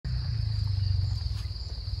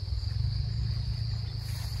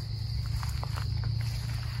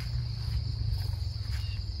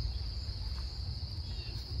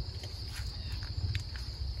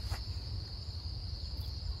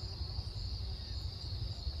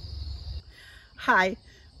Hi,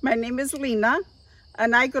 my name is Lina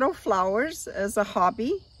and I grow flowers as a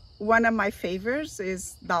hobby. One of my favorites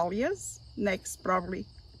is dahlias, next probably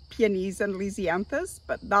peonies and lisianthus,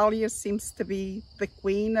 but dahlia seems to be the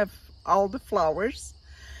queen of all the flowers.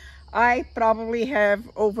 I probably have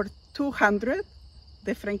over 200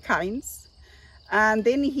 different kinds. And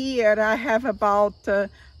in here I have about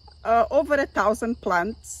over 1,000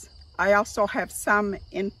 plants. I also have some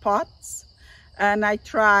in pots, and I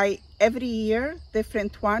try every year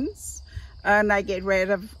different ones, and I get rid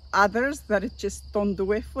of others that just don't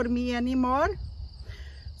do it for me anymore.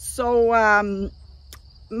 So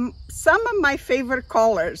some of my favorite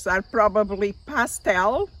colors are probably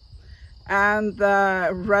pastel and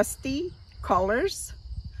rusty colors.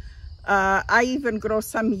 I even grow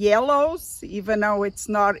some yellows, even though it's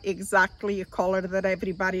not exactly a color that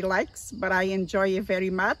everybody likes, but I enjoy it very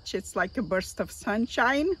much. It's like a burst of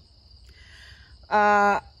sunshine.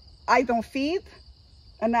 I don't feed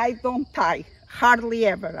and I don't tie, hardly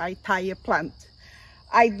ever I tie a plant.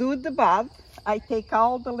 I do the bud. I take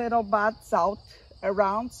all the little buds out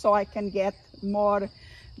around so I can get more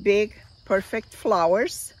big, perfect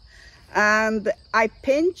flowers. And I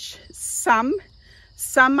pinch some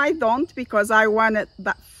I don't, because I want it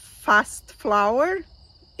that fast flower.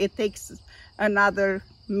 It takes another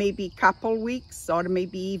maybe couple weeks or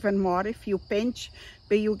maybe even more if you pinch,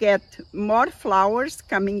 but you get more flowers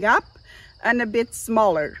coming up and a bit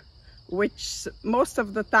smaller, which most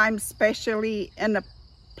of the time, especially in a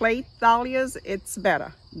plate dahlias, it's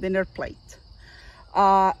better than a plate.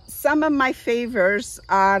 Some of my favorites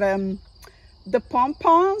are the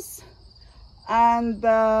pompons and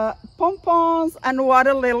pompons and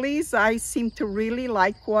water lilies. I seem to really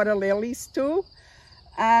like water lilies too.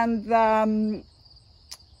 And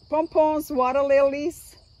pompons, water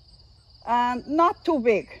lilies, and not too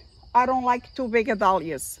big. I don't like too big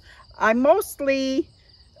dahlias. I mostly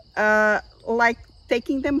like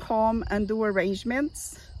taking them home and do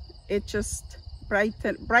arrangements. It just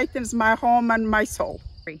brightens my home and my soul.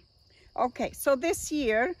 Okay, so this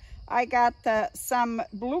year I got some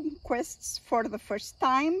bloomquists for the first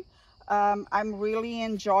time. I'm really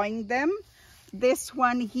enjoying them. This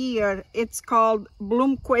one here, it's called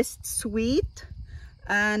Bloomquist Sweet,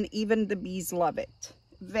 and even the bees love it.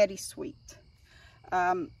 Very sweet.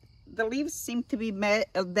 The leaves seem to be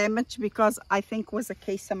damaged because I think it was a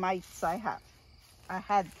case of mites I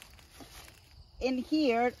had. In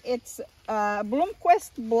here, it's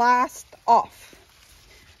Bloomquist Blast Off,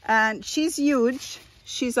 and she's huge.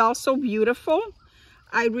 She's also beautiful.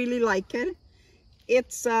 I really like it.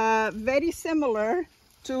 It's very similar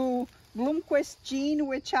to Bloomquist Jean,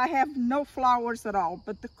 which I have no flowers at all,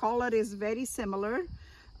 but the color is very similar.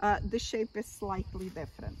 The shape is slightly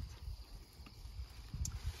different.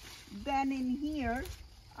 Then in here,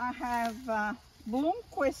 I have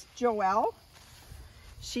Bloomquist Joelle.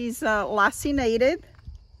 She's lacinated,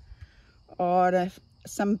 or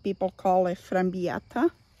some people call it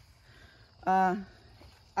frambiata.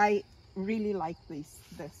 I really like this.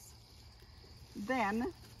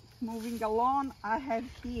 Then, moving along, I have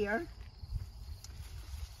here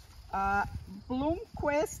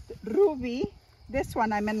Bloomquist Ruby. This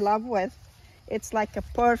one I'm in love with. It's like a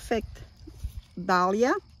perfect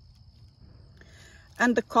dahlia.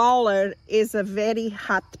 And the color is a very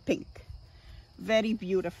hot pink. Very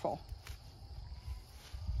beautiful.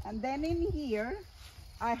 And then in here,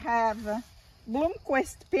 I have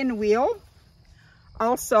Bloomquist Pinwheel.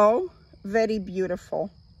 Also very beautiful.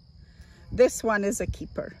 This one is a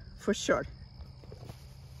keeper for sure.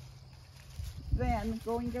 Then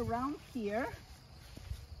going around here,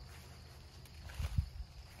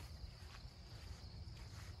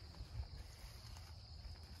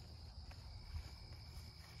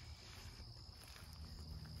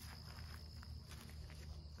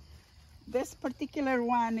 this particular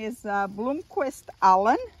one is Bloomquist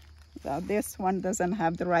Allen. So this one doesn't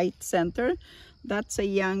have the right center. That's a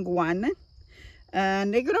young one.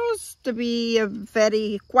 And it grows to be a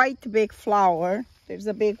quite big flower. There's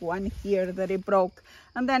a big one here that it broke.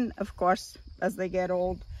 And then, of course, as they get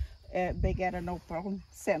old, they get an open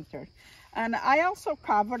center. And I also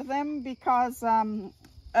cover them because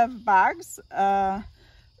of bugs,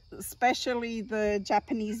 especially the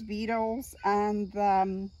Japanese beetles, and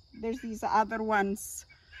there's these other ones.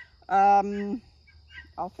 I'll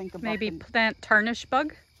think about maybe them. plant tarnish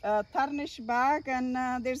bug. Tarnish bug,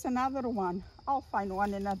 and there's another one. I'll find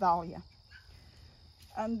one in a dahlia.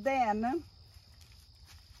 And then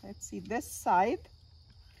let's see this side.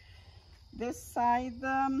 This side,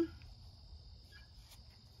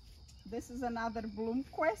 this is another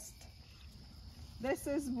Bloomquist. This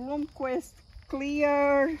is Bloomquist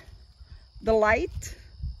Clear the light.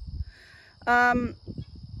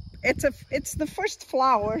 It's the first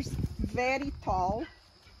flowers, very tall,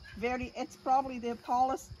 it's probably the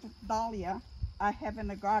tallest dahlia I have in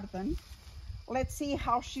the garden. Let's see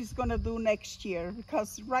how she's gonna do next year,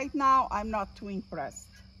 because right now I'm not too impressed.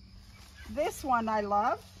 This one I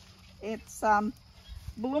love. It's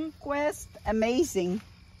Bloomquist Amazing.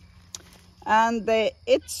 And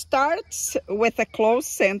it starts with a closed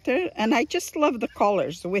center, and I just love the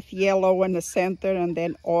colors with yellow in the center and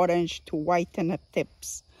then orange to white in the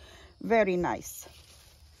tips. Very nice.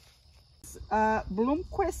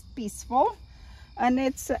 Bloomquist Peaceful, and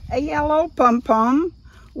it's a yellow pom-pom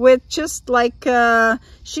with just like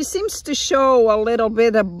she seems to show a little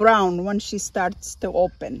bit of brown when she starts to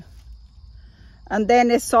open, and then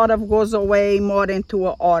it sort of goes away more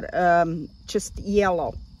into just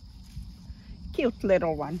yellow. Cute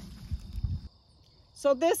little one.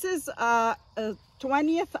 So this is a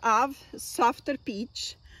 20th Ave Softer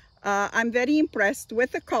Peach. I'm very impressed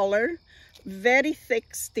with the color. Very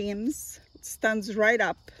thick stems, stands right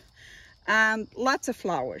up, and lots of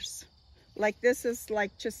flowers. Like this is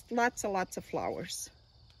like just lots of flowers.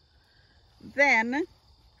 Then,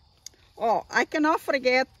 oh, I cannot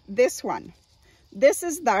forget this one. This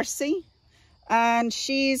is Darcy, and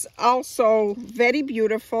she's also very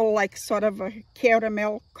beautiful, like sort of a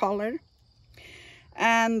caramel color.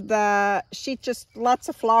 And she just lots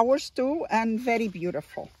of flowers too, and very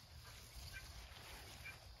beautiful.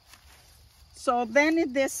 So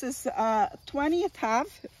then this is 20th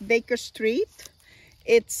Ave, Baker Street.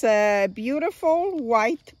 It's a beautiful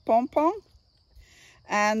white pom-pom,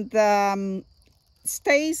 and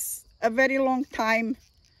stays a very long time,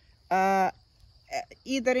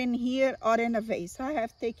 either in here or in a vase. I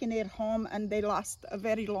have taken it home and they last a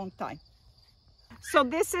very long time. So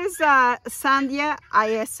this is Sandia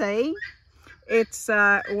ISA. It's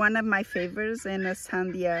one of my favorites in the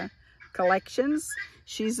Sandia collections.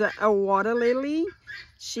 She's a water lily.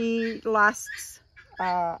 She lasts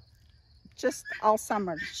just all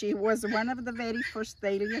summer. She was one of the very first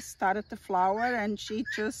dahlias started to flower, and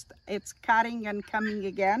it's cutting and coming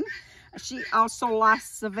again. She also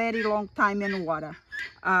lasts a very long time in water.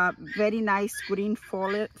 Very nice green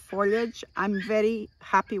foliage. I'm very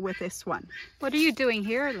happy with this one. What are you doing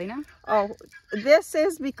here, Lina? Oh, this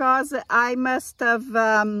is because I must have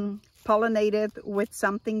pollinated with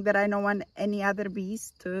something that I don't want any other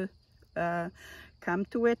bees to come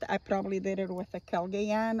to it. I probably did it with a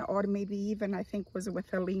Calgayan, or maybe even I think was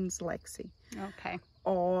with a Leans Lexi. Okay.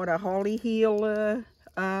 Or a Holly Hill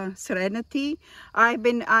Serenity. I've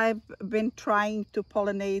been trying to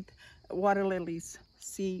pollinate water lilies,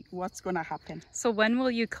 see what's gonna happen. So when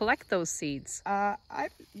will you collect those seeds?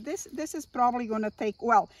 This is probably gonna take,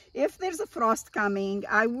 well, if there's a frost coming,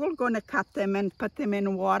 I will gonna cut them and put them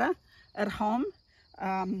in water at home.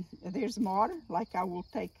 There's more, like I will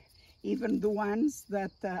take even the ones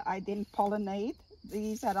that I didn't pollinate.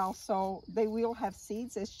 These are also, they will have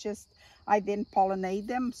seeds. It's just I didn't pollinate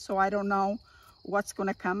them, so I don't know what's going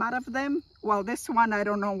to come out of them. Well, this one, I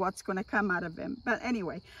don't know what's going to come out of them. But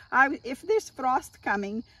anyway, if there's frost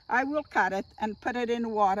coming, I will cut it and put it in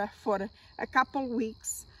water for a couple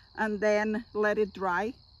weeks, and then let it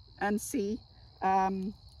dry and see,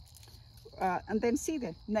 and then seed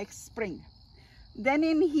it next spring. Then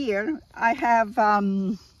in here, I have,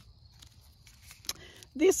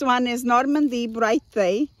 this one is Normandy Bright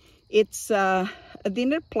Day. It's a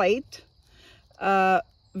dinner plate,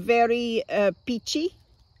 very peachy,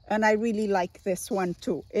 and I really like this one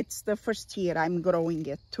too. It's the first year I'm growing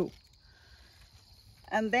it too.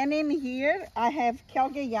 And then in here I have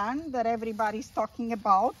Calgayan that everybody's talking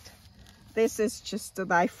about. This is just to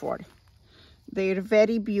die for. They're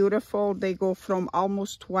very beautiful. They go from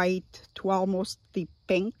almost white to almost the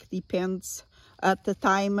pink, depends at the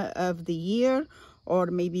time of the year or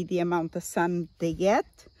maybe the amount of sun they get.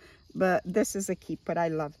 But this is a keeper. I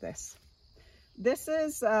love this. This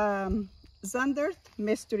is Zundert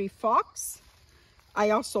Mystery Fox.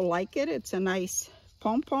 I also like it. It's a nice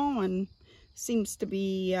pom-pom and seems to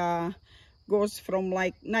be, goes from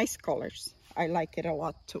like nice colors. I like it a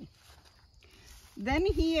lot too. Then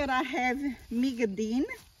here I have Migadine.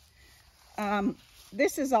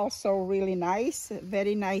 This is also really nice.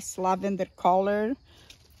 Very nice lavender color.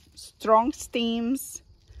 Strong stems.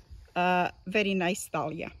 Very nice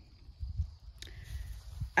dahlia.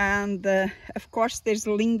 And of course there's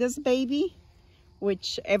Linda's Baby,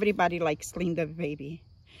 which everybody likes Linda's Baby.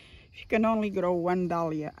 If you can only grow one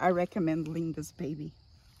dahlia, I recommend Linda's Baby.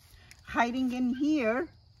 Hiding in here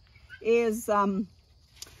is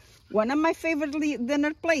one of my favorite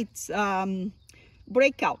dinner plates,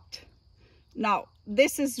 Breakout. Now,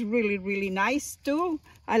 This is really, really nice too.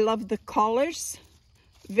 I love the colors.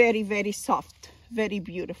 Very, very soft, very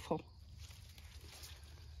beautiful.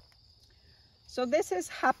 So this is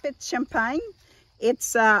Happy Champagne.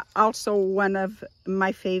 It's also one of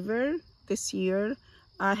my favorite this year.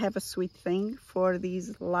 I have a sweet thing for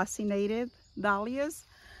these lacinated dahlias.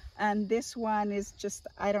 And this one is just,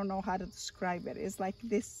 I don't know how to describe it. It's like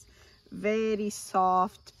this very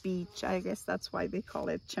soft peach. I guess that's why they call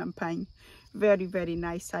it champagne. Very, very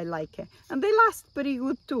nice. I like it. And they last pretty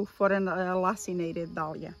good too for a lacinated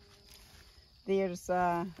dahlia. There's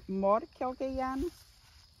more Kilgayan.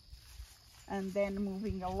 And then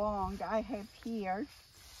moving along, I have here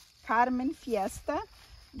Carmen Fiesta.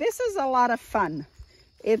 This is a lot of fun.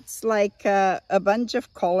 It's like a bunch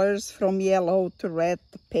of colors from yellow to red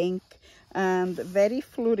to pink and very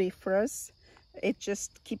floriferous. It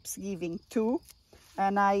just keeps giving too.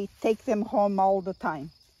 And I take them home all the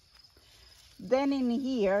time. Then in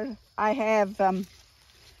here, I have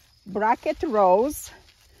Bracket Rose.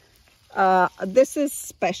 This is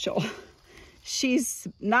special. She's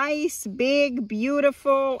nice, big,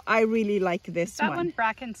 beautiful. I really like this one. That one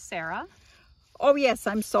Bracken Sarah? Oh yes,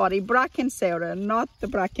 I'm sorry. Bracken Sarah, not the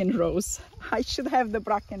Bracken Rose. I should have the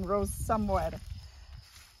Bracken Rose somewhere.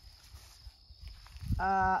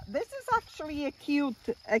 This is actually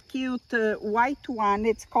a cute white one.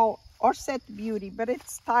 It's called Orset Beauty, but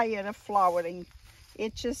it's tired of flowering.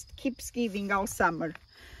 It just keeps giving all summer.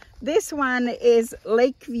 This one is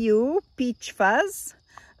Lakeview Peach Fuzz.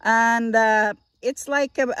 And it's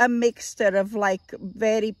like a mixture of like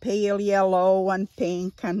very pale yellow and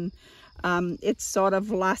pink, and it's sort of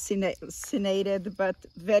lacinated but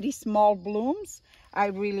very small blooms. I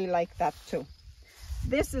really like that too.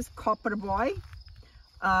 This is Copper Boy.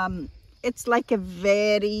 It's like a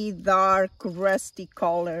very dark rusty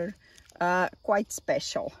color, quite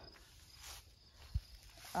special.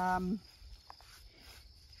 In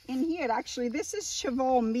here, actually, this is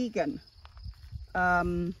Cheval Megan.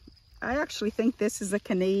 I actually think this is a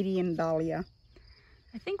Canadian dahlia.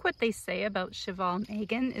 I think what they say about Cheval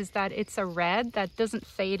Megan is that it's a red that doesn't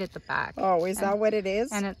fade at the back. Oh, is that what it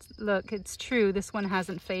is? And look, it's true. This one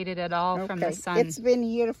hasn't faded at all from the sun. It's been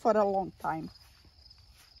here for a long time.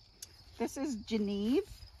 This is Geneve.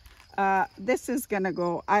 This is gonna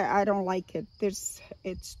go. I don't like it.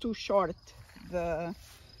 It's too short. The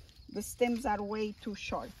stems are way too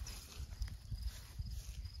short.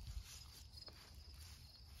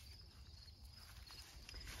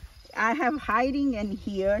 I have hiding in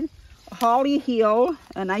here Holly Hill,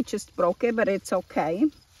 and I just broke it, but it's okay.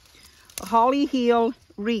 Holly Hill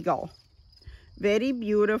Regal. Very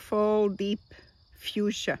beautiful, deep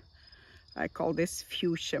fuchsia. I call this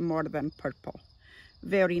fuchsia more than purple.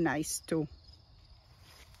 Very nice too.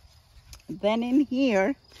 Then in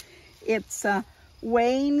here, it's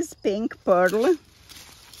Wayne's Pink Pearl.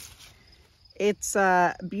 It's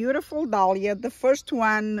a beautiful dahlia. The first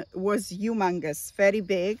one was humongous, very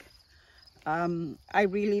big. I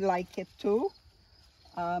really like it too.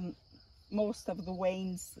 Most of the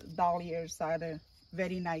Wayne's dahlias are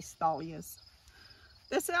very nice dahlias.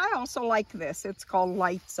 I also like this. It's called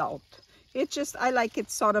Lights Out. I like it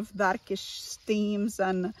sort of darkish steams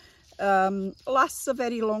and lasts a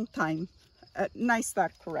very long time. Nice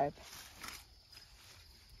dark red.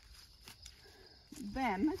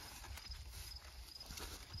 Then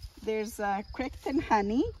there's Crichton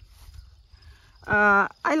Honey.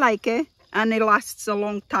 I like it, and it lasts a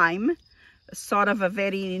long time. Sort of a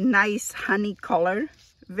very nice honey color.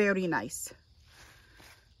 Very nice.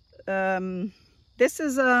 This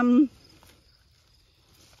is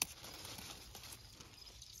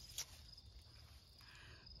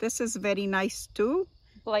very nice too.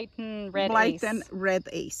 Blyton Red Ace. Blyton Red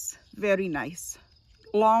Ace. Very nice.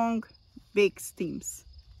 Long, big stems.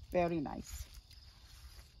 Very nice.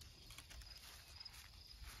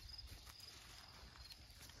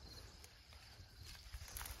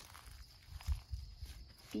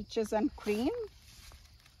 Peaches and Cream.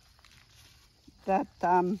 That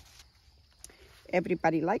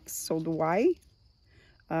everybody likes, so do I.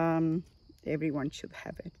 Everyone should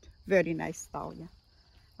have it. Very nice dahlia.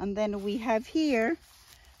 And then we have here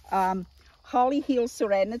Holly Hill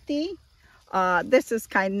Serenity. This is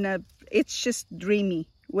it's just dreamy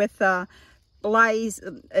with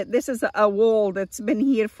this is a wall that's been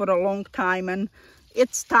here for a long time, and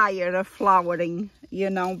it's tired of flowering, you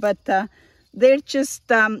know, but they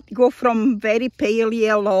just go from very pale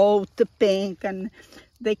yellow to pink, and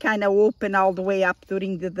they kind of open all the way up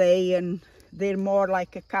during the day, and they're more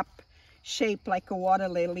like a cup shaped like a water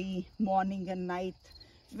lily, morning and night.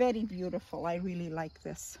 Very beautiful. I really like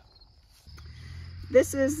this.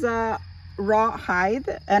 This is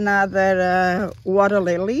rawhide, another water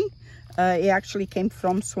lily. It actually came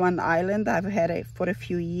from Swan Island. I've had it for a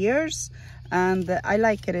few years and I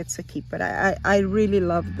like it. It's a keeper. I really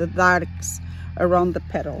love the darks around the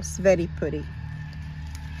petals. Very pretty.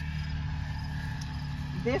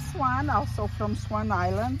 This one also from Swan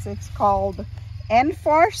Islands. It's called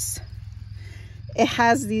Enforce. It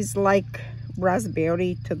has these like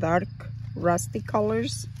raspberry to dark rusty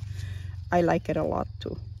colors. I like it a lot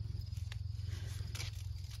too.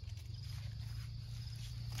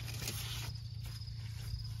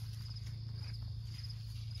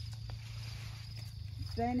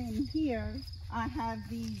 Then in here I have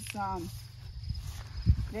these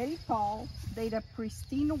very tall, they're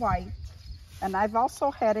pristine white, and I've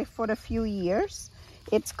also had it for a few years.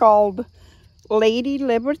 It's called Lady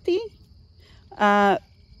Liberty.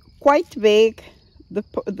 Quite big,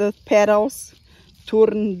 the petals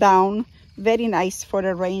turned down, very nice for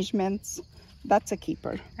arrangements. That's a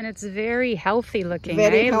keeper. And it's very healthy looking.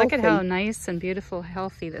 Very healthy. Look at how nice and beautiful,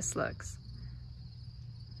 healthy this looks.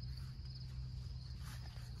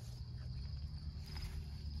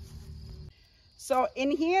 So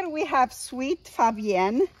in here we have Sweet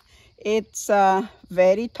Fabienne. It's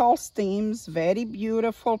very tall stems, very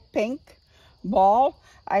beautiful pink ball.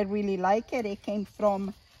 I really like it. It came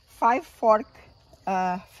from Five Fork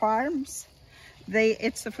Farms.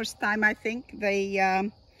 It's the first time I think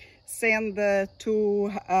they send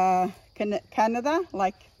to Canada,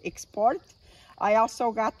 like export. I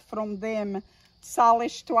also got from them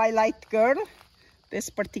Salish Twilight Girl. This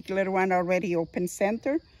particular one already open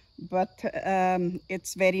center, but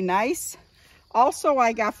it's very nice. Also,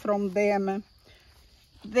 I got from them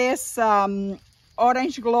this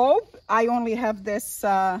Orange Globe. I only have this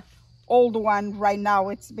old one right now.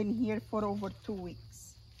 It's been here for over 2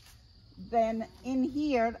 weeks. Then in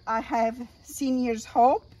here, I have Senior's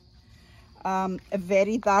Hope, a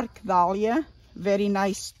very dark Dahlia, very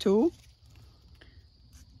nice too.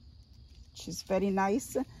 She's very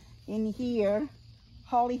nice. In here,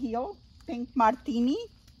 Holly Hill, Pink Martini.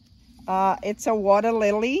 It's a water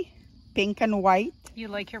lily, pink and white. You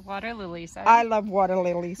like your water lilies, eh? I love water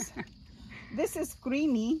lilies. This is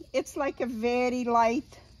creamy. It's like a very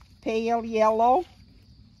light pale yellow.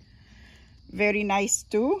 Very nice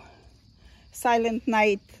too. Silent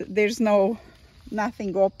Night, there's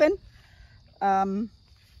nothing open. And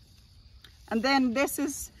then this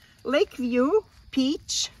is Lakeview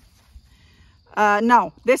Peach.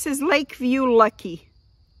 No, this is Lakeview Lucky.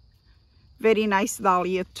 Very nice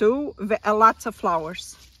Dahlia too. Lots of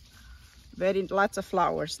flowers. Lots of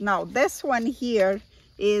flowers. Now this one here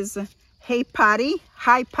is Hey Patty,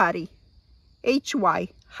 Hi Patty, H-Y,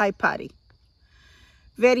 Hi Patty.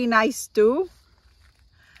 Very nice too.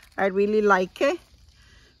 I really like it.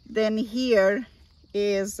 Then here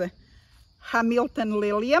is Hamilton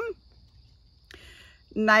Lilium.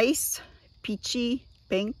 Nice peachy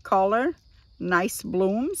pink color, nice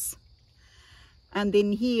blooms. And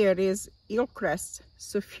in here is Hillcrest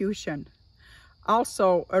Suffusion.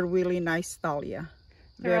 Also a really nice Dahlia.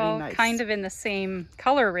 They're Very all nice. kind of in the same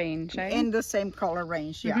color range, eh? In the same color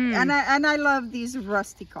range, yeah. And I love these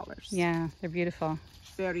rusty colors. Yeah, they're beautiful.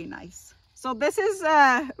 Very nice. So this is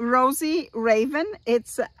Rosy Raven.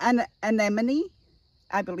 It's an anemone.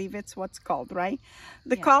 I believe it's what's called, right?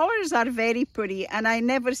 The colors are very pretty, and I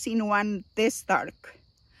never seen one this dark.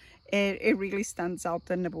 It really stands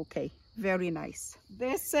out in the bouquet. Very nice.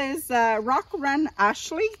 This is Rock Run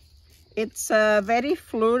Ashley. It's very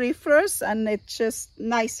floriferous, and it's just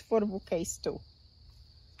nice for bouquets too.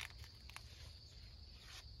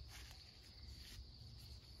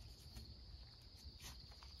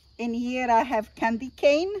 In here I have Candy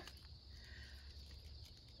Cane.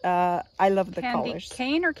 I love the colors. Candy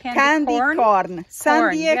cane or candy corn? Corn.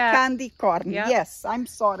 Sandia yeah. candy corn. Yep. Yes, I'm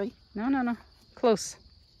sorry. No. Close.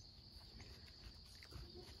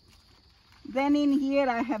 Then in here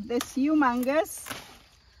I have this humongous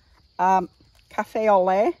Cafe au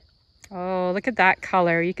lait. Oh, look at that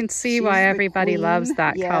color. You can see She's why the everybody queen. loves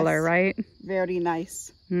that Yes. color, right? Very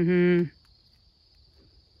nice. Mm-hmm.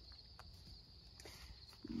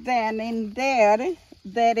 Then in there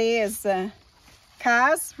is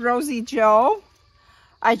Kaz Rosie Joe.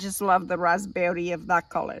 I just love the raspberry of that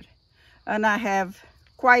color. And I have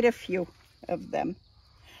quite a few of them.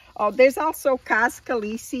 Oh, there's also Kaz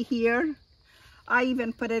Khaleesi here. I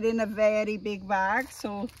even put it in a very big bag,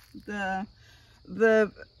 so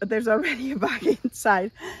there's already a bag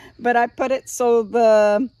inside. But I put it so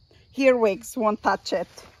the earwigs won't touch it.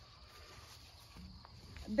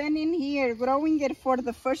 Then in here, growing it for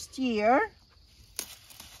the first year,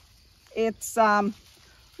 it's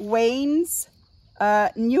Wayne's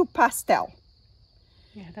New Pastel.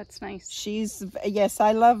 Yeah, that's nice. Yes,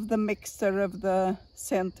 I love the mixture of the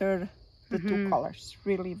center, the two colors.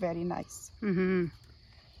 Really very nice.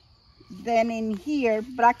 Then in here,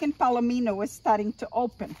 Bracken Palomino is starting to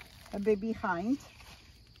open a bit behind.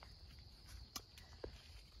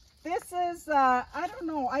 This is, I don't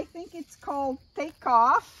know, I think it's called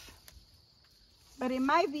Takeoff, but it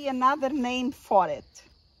might be another name for it.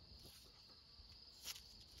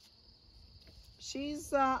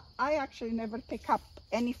 I actually never pick up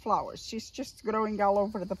any flowers. She's just growing all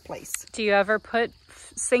over the place. Do you ever put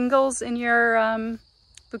singles in your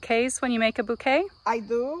bouquets when you make a bouquet? I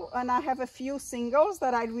do, and I have a few singles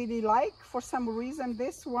that I really like. For some reason,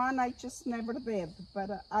 this one I just never did, but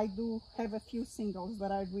I do have a few singles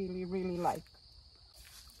that I really, really like.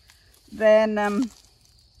 Then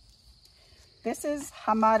this is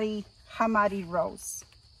Hamari Rose.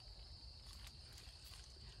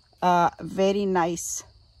 Very nice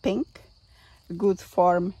pink, good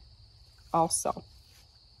form also.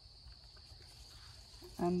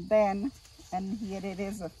 And then, and here it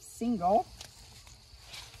is a single.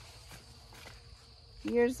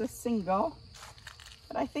 Here's a single,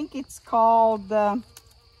 but I think it's called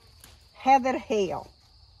Heather Hale.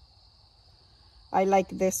 I like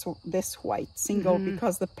this white single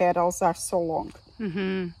because the petals are so long.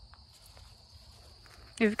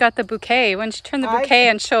 You've got the bouquet. Why don't you turn the bouquet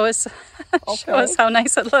and show us, show us how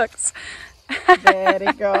nice it looks. There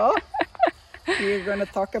you go. We're going to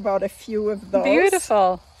talk about a few of those.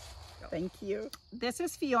 Beautiful. Thank you. This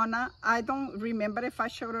is Fiona. I don't remember if I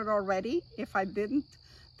showed it already. If I didn't,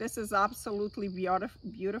 this is absolutely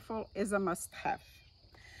beautiful. Is a must-have.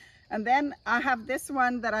 And then I have this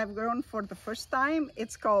one that I've grown for the first time.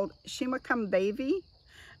 It's called Shimacum Davy.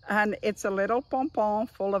 And it's a little pom-pom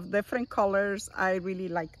full of different colors. I really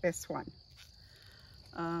like this one.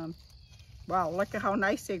 Wow, look at how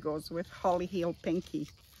nice it goes with Holly Hill Pinky.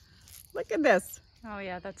 Look at this. Oh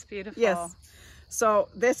yeah, that's beautiful. Yes. So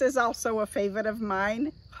this is also a favorite of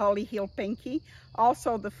mine, Holly Hill Pinky.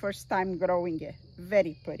 Also the first time growing it.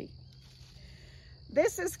 Very pretty.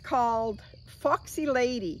 This is called Foxy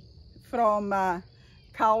Lady from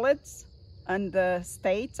Cowlitz and the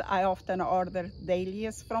States. I often order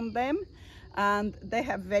dahlias from them, and they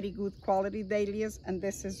have very good quality dahlias, and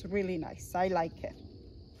this is really nice. I like it.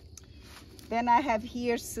 Then I have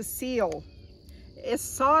here Cecile. It's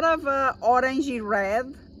sort of a orangey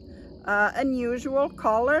red, unusual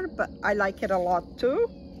color, but I like it a lot too.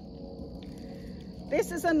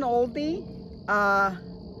 This is an oldie.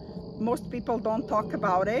 Most people don't talk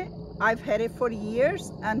about it. I've had it for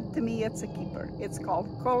years, and to me it's a keeper. It's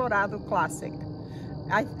called Colorado Classic.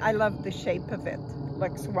 I love the shape of it.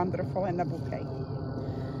 Looks wonderful in a bouquet.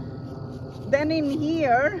 Then in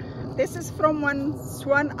here, this is from one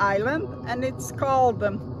Swan Island, and it's called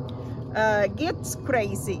Gets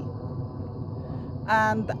Crazy.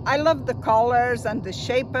 And I love the colors and the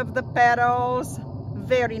shape of the petals.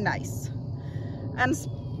 Very nice. And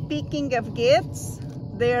speaking of Gets,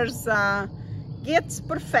 there's Gets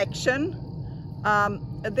Perfection.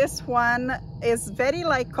 This one is very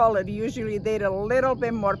light colored. Usually they're a little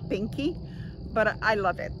bit more pinky, but I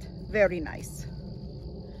love it. Very nice.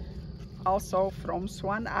 Also from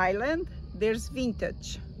Swan Island, there's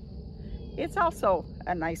Vintage. It's also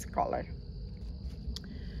a nice color.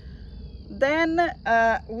 Then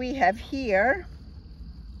we have here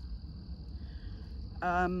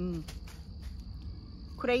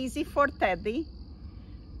Crazy for Teddy.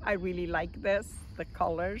 I really like this, the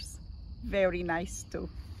colors, very nice too.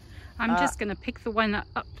 I'm just gonna pick the one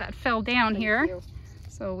up that fell down here, you.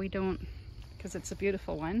 So we don't, because it's a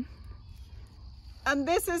beautiful one. And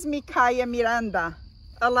this is Micaiah Miranda.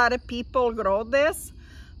 A lot of people grow this.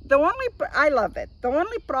 I love it. The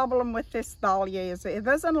only problem with this dahlia is it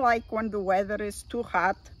doesn't like when the weather is too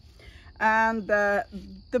hot, and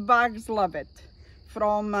the bugs love it.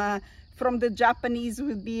 From the Japanese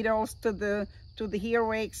with beetles to the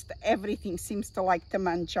earwigs, everything seems to like to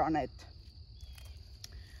munch on it.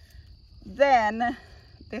 Then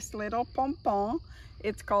this little pompon,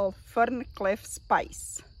 it's called Ferncliff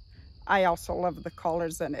Spice. I also love the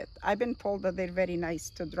colors in it. I've been told that they're very nice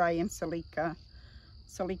to dry in silica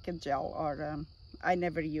gel, or I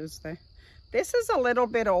never used it. This is a little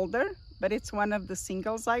bit older, but it's one of the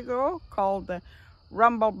singles I grow, called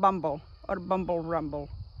Rumble Bumble or Bumble Rumble,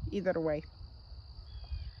 either way.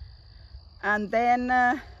 And then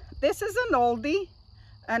this is an oldie,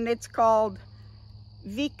 and it's called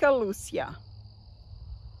Vika Lucia.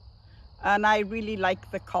 And I really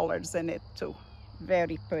like the colors in it too.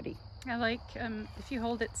 Very pretty. I like, if you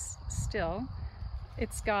hold it still,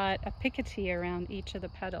 It's got a picotee around each of the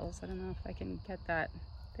petals. I don't know if I can get that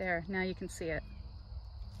there. Now you can see it.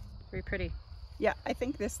 Very pretty. Yeah, I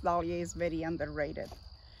think this dahlia is very underrated.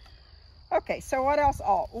 Okay, so what else?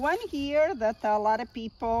 Oh, one here that a lot of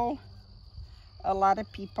people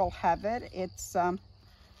have it. It's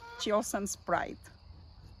Chilson's Pride.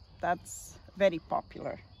 That's very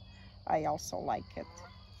popular. I also like it.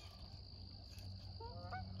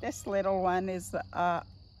 This little one is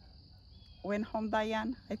Winhome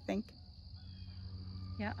Diane, I think.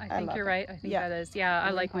 Yeah, I think you're right. I think that is. Yeah,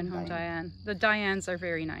 I like Winhome Diane. The Dianes are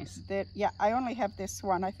very nice. Yeah, I only have this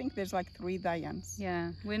one. I think there's like 3 Dianes.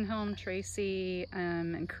 Yeah, Winhome, Tracy,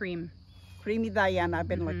 and Cream. Creamy Diane I've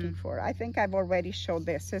been looking for. I think I've already showed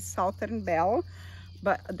this. It's Southern Belle,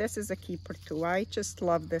 but this is a keeper too. I just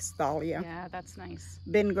love this dahlia. Yeah, that's nice.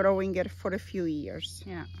 Been growing it for a few years.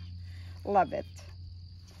 Yeah. Love it.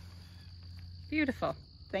 Beautiful.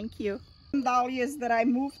 Thank you. Dahlias that I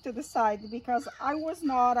moved to the side because I was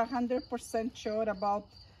not 100% sure about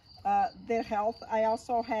their health. I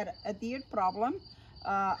also had a deer problem.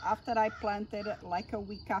 After I planted, like a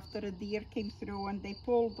week after, a deer came through and they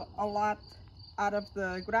pulled a lot out of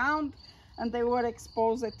the ground and they were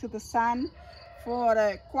exposed to the sun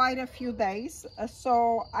for quite a few days.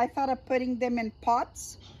 So I thought of putting them in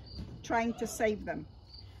pots, trying to save them.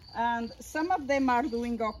 And some of them are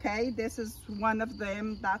doing okay. This is one of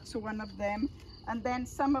them, that's one of them. And then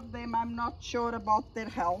some of them I'm not sure about their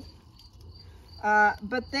health.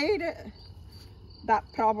 But that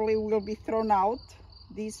probably will be thrown out,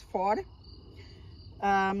 these 4.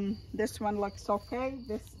 This one looks okay,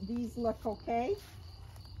 these look okay,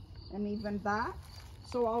 and even that.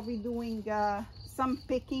 So I'll be doing some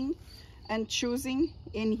picking and choosing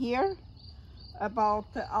in here about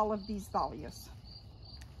all of these dahlias.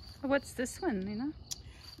 What's this one, Lina?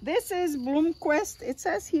 This is Bloomquist. It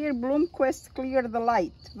says here Bloomquist Clear the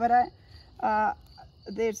Light, but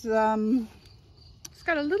there's it's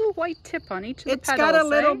got a little white tip on each of the petals. It's got a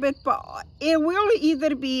little bit, but it will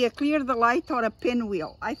either be a Clear the Light or a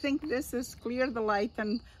pinwheel. I think this is Clear the Light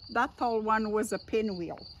and that tall one was a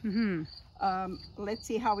pinwheel. Let's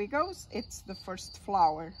see how it goes. It's the first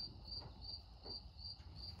flower.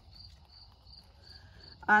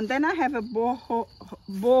 And then I have a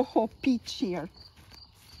boho peach here,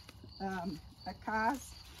 a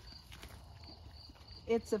cas.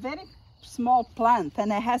 It's a very small plant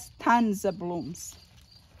and it has tons of blooms.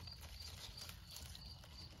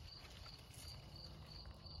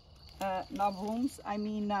 Not blooms, I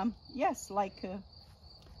mean, yes, like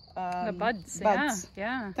the buds.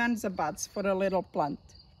 Yeah. Tons of buds for a little plant.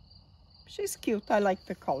 She's cute. I like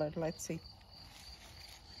the color. Let's see.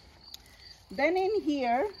 Then in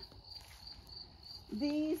here,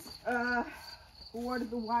 these were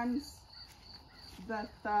the ones that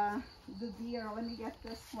the deer, let me get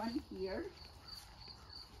this one here.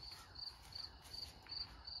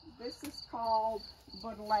 This is called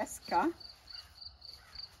Burlesca.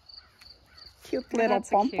 Cute little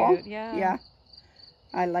pom-pom. Yeah,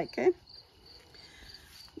 I like it.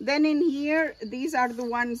 Then in here, these are the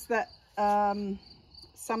ones that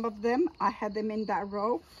some of them, I had them in that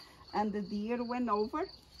row and the deer went over.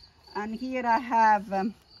 And here I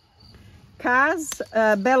have Cas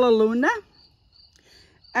Bella Luna,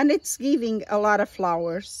 and it's giving a lot of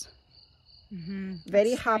flowers.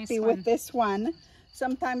 Very happy nice with this one.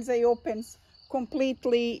 Sometimes it opens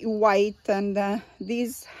completely white, and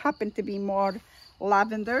these happen to be more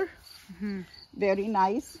lavender. Very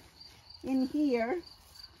nice. In here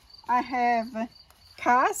I have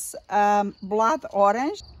Cas Blood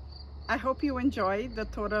Orange. I hope you enjoyed the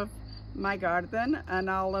tour of my garden and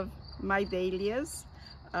all of my dahlias.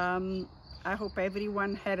 I hope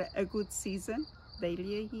everyone had a good season,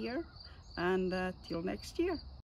 dahlia here, and till next year.